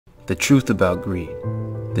the truth about greed,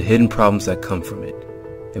 the hidden problems that come from it,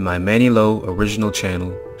 in my Mannylo original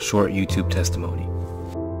channel, short YouTube testimony.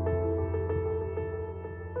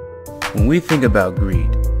 When we think about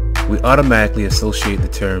greed, we automatically associate the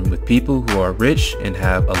term with people who are rich and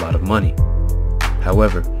have a lot of money.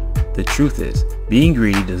 However, the truth is, being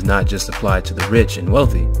greedy does not just apply to the rich and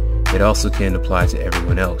wealthy, it also can apply to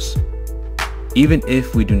everyone else. Even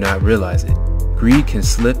if we do not realize it, greed can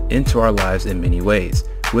slip into our lives in many ways,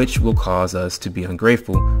 which will cause us to be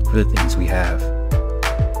ungrateful for the things we have.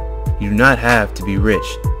 You do not have to be rich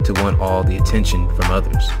to want all the attention from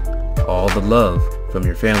others, all the love from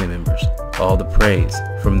your family members, all the praise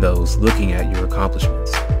from those looking at your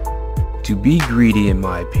accomplishments. To be greedy, in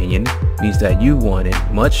my opinion, means that you want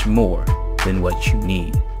it much more than what you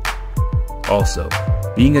need. Also,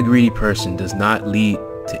 being a greedy person does not lead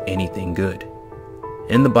to anything good.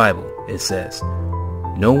 In the Bible, it says,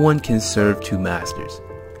 "No one can serve two masters.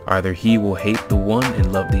 Either he will hate the one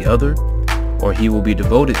and love the other, or he will be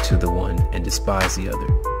devoted to the one and despise the other.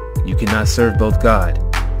 You cannot serve both God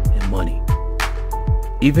and money."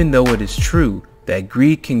 Even though it is true that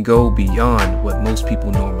greed can go beyond what most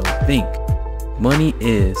people normally think, money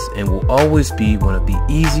is and will always be one of the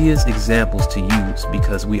easiest examples to use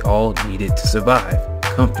because we all need it to survive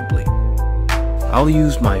comfortably. I'll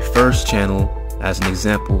use my first channel as an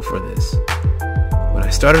example for this. When I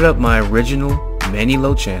started up my original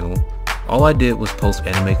Mannylo channel, all I did was post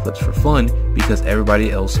anime clips for fun because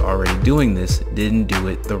everybody else already doing this didn't do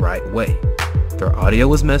it the right way. Their audio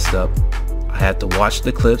was messed up, I had to watch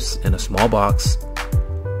the clips in a small box,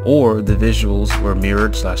 or the visuals were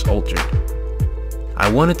mirrored/altered.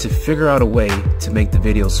 I wanted to figure out a way to make the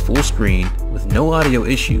videos full screen with no audio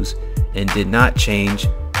issues and did not change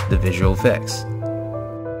the visual effects.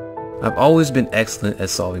 I've always been excellent at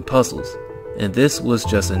solving puzzles, and this was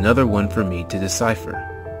just another one for me to decipher.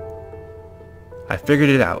 I figured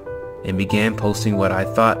it out and began posting what I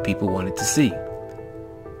thought people wanted to see.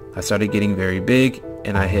 I started getting very big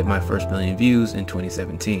and I hit my first million views in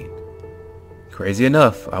 2017. Crazy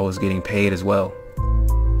enough, I was getting paid as well.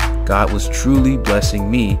 God was truly blessing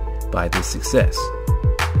me by this success,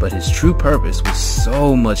 but his true purpose was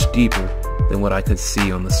so much deeper than what I could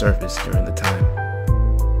see on the surface during the time.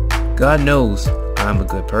 God knows I'm a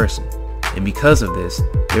good person, and because of this,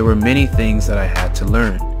 there were many things that I had to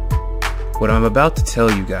learn. What I'm about to tell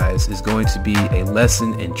you guys is going to be a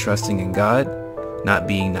lesson in trusting in God, not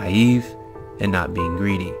being naive, and not being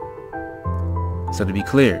greedy. So to be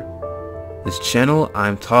clear, this channel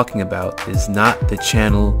I'm talking about is not the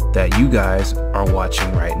channel that you guys are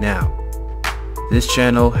watching right now. This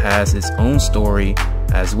channel has its own story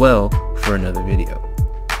as well for another video.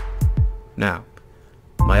 Now,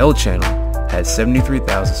 my old channel had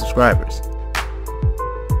 73,000 subscribers.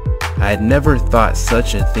 I had never thought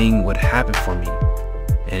such a thing would happen for me,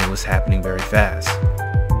 and it was happening very fast.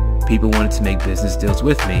 People wanted to make business deals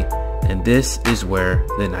with me, and this is where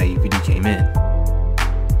the naivety came in.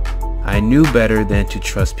 I knew better than to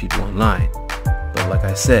trust people online, but like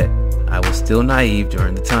I said, I was still naive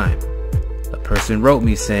during the time. A person wrote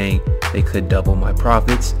me saying they could double my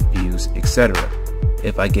profits, views, etc.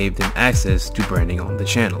 if I gave them access to branding on the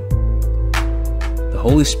channel. The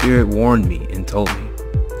Holy Spirit warned me and told me,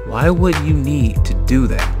 why would you need to do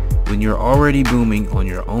that when you're already booming on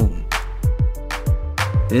your own?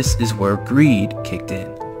 This is where greed kicked in.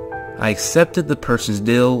 I accepted the person's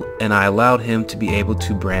deal and I allowed him to be able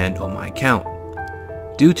to brand on my account.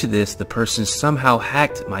 Due to this, the person somehow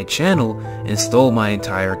hacked my channel and stole my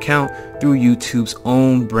entire account through YouTube's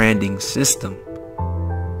own branding system.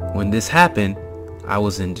 When this happened, I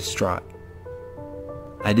was in distraught.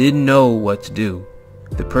 I didn't know what to do.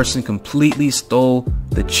 The person completely stole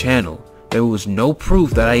the channel. There was no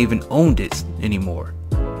proof that I even owned it anymore.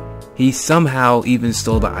 He somehow even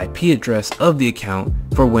stole the IP address of the account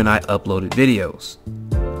for when I uploaded videos.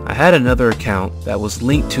 I had another account that was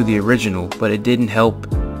linked to the original, but it didn't help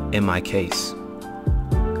in my case.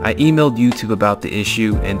 I emailed YouTube about the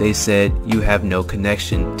issue and they said you have no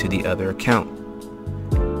connection to the other account.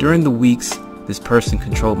 During the weeks this person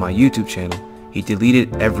controlled my YouTube channel, he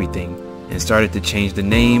deleted everything and started to change the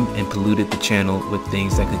name and polluted the channel with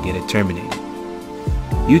things that could get it terminated.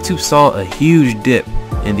 YouTube saw a huge dip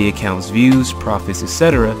in the account's views, profits,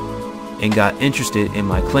 etc. and got interested in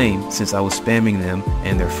my claim since I was spamming them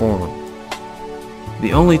and their forum.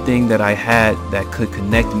 The only thing that I had that could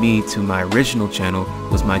connect me to my original channel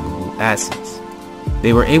was my Google AdSense.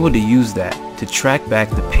 They were able to use that to track back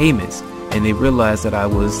the payments and they realized that I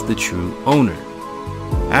was the true owner.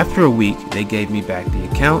 After a week, they gave me back the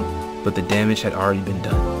account, but the damage had already been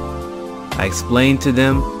done. I explained to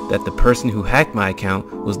them that the person who hacked my account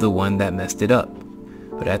was the one that messed it up.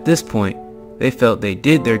 But at this point, they felt they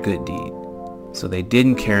did their good deed, so they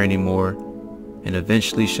didn't care anymore and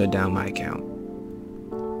eventually shut down my account.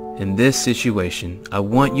 In this situation, I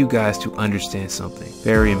want you guys to understand something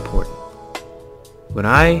very important. When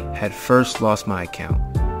I had first lost my account,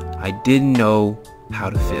 I didn't know how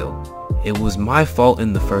to feel. It was my fault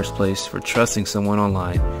in the first place for trusting someone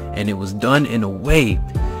online, and it was done in a way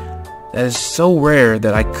that is so rare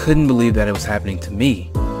that I couldn't believe that it was happening to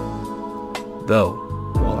me. Though,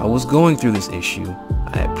 while I was going through this issue,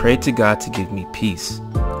 I had prayed to God to give me peace,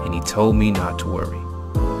 and He told me not to worry.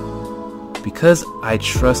 Because I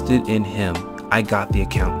trusted in Him, I got the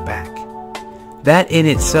account back. That in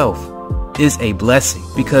itself is a blessing,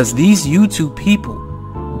 because these YouTube people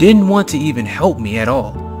didn't want to even help me at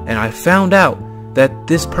all. And I found out that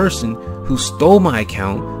this person who stole my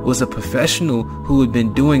account was a professional who had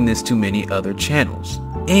been doing this to many other channels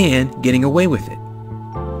and getting away with it.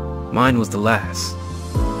 Mine was the last.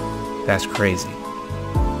 That's crazy.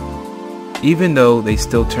 Even though they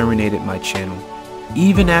still terminated my channel,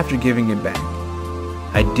 even after giving it back,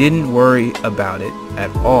 I didn't worry about it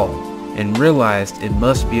at all and realized it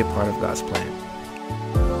must be a part of God's plan.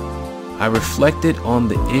 I reflected on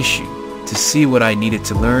the issue to see what I needed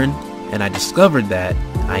to learn, and I discovered that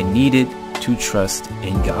I needed to trust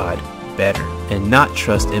in God better and not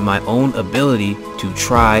trust in my own ability to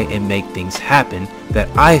try and make things happen that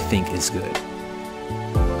I think is good.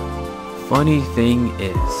 Funny thing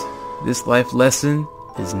is, this life lesson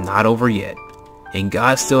is not over yet, and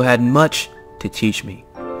God still had much to teach me.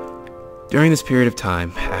 During this period of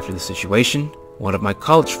time after the situation, one of my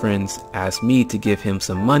college friends asked me to give him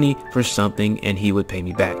some money for something and he would pay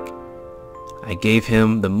me back. I gave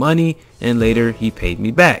him the money and later he paid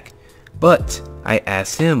me back, but I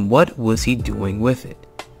asked him what was he doing with it.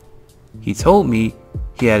 He told me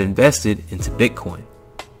he had invested into Bitcoin.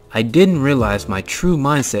 I didn't realize my true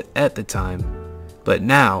mindset at the time, but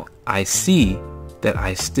now I see that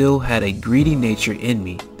I still had a greedy nature in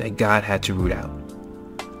me that God had to root out.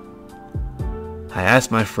 I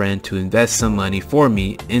asked my friend to invest some money for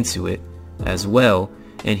me into it as well,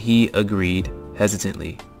 and he agreed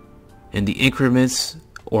hesitantly. And the increments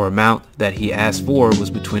or amount that he asked for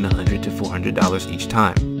was between $100 to $400 each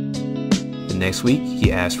time. The next week,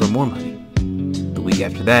 he asked for more money. The week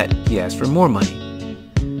after that, he asked for more money.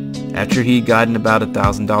 After he'd gotten about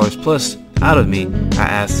 $1,000 plus out of me, I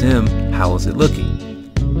asked him, how was it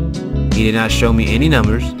looking? He did not show me any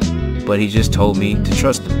numbers, but he just told me to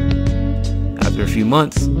trust him. After a few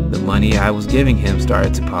months, the money I was giving him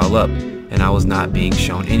started to pile up, and I was not being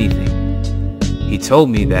shown anything. He told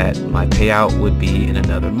me that my payout would be in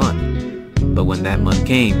another month, but when that month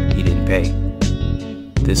came, he didn't pay.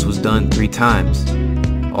 This was done 3 times,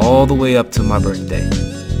 all the way up to my birthday.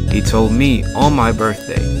 He told me on my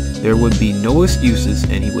birthday there would be no excuses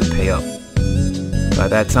and he would pay up. By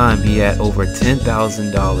that time, he had over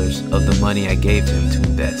 $10,000 of the money I gave him to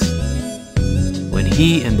invest. When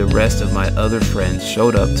he and the rest of my other friends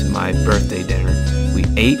showed up to my birthday dinner, we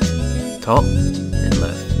ate, talked, and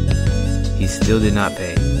left. He still did not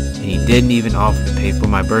pay, and he didn't even offer to pay for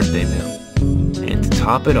my birthday meal. And to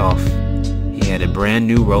top it off, he had a brand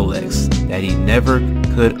new Rolex that he never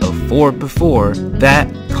could afford before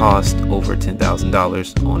that cost over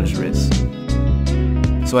 $10,000 on his wrist.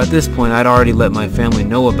 So at this point, I'd already let my family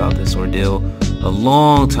know about this ordeal a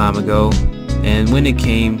long time ago, and when it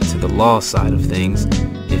came to the law side of things,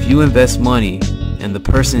 if you invest money and the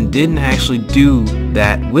person didn't actually do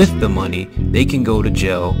that with the money, they can go to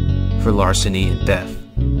jail for larceny and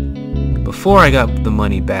theft. Before I got the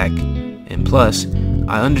money back, and plus,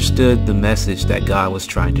 I understood the message that God was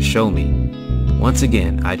trying to show me. Once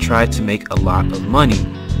again, I tried to make a lot of money,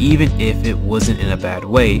 even if it wasn't in a bad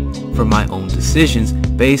way, for my own decisions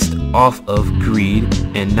based off of greed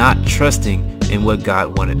and not trusting in what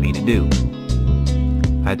God wanted me to do.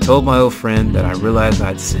 I told my old friend that I realized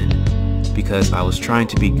I'd sinned because I was trying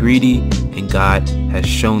to be greedy, and God has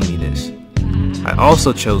shown me this. I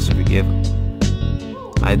also chose to forgive him.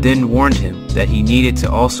 I then warned him that he needed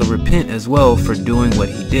to also repent as well for doing what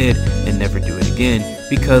he did and never do it again,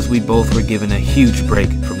 because we both were given a huge break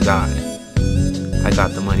from God. I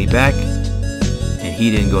got the money back, and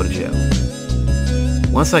he didn't go to jail.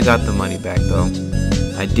 Once I got the money back though,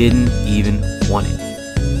 I didn't even want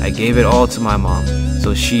it. I gave it all to my mom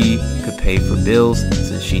so she could pay for bills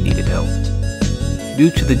since she needed help.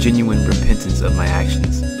 Due to the genuine repentance of my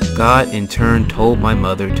actions, God in turn told my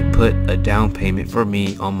mother to put a down payment for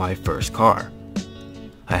me on my first car.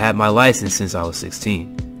 I had my license since I was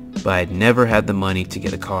 16, but I had never had the money to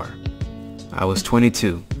get a car. I was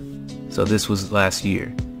 22, so this was last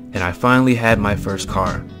year, and I finally had my first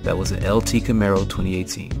car. That was an LT Camaro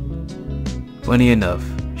 2018. Funny enough,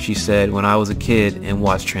 she said when I was a kid and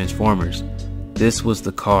watched Transformers, this was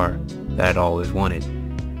the car that I'd always wanted.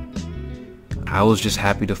 I was just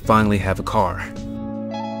happy to finally have a car.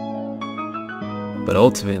 But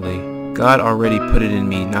ultimately, God already put it in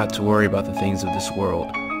me not to worry about the things of this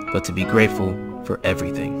world, but to be grateful for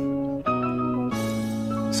everything.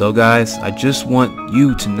 So guys, I just want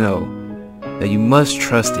you to know that you must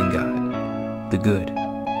trust in God, the good,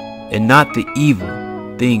 and not the evil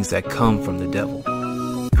things that come from the devil.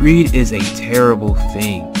 Greed is a terrible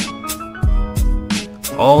thing.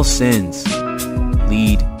 All sins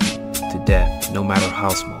lead to death, no matter how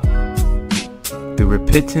small. Through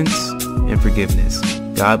repentance and forgiveness,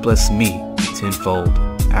 God blessed me tenfold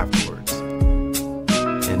afterwards.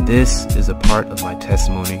 And this is a part of my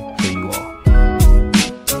testimony for you all.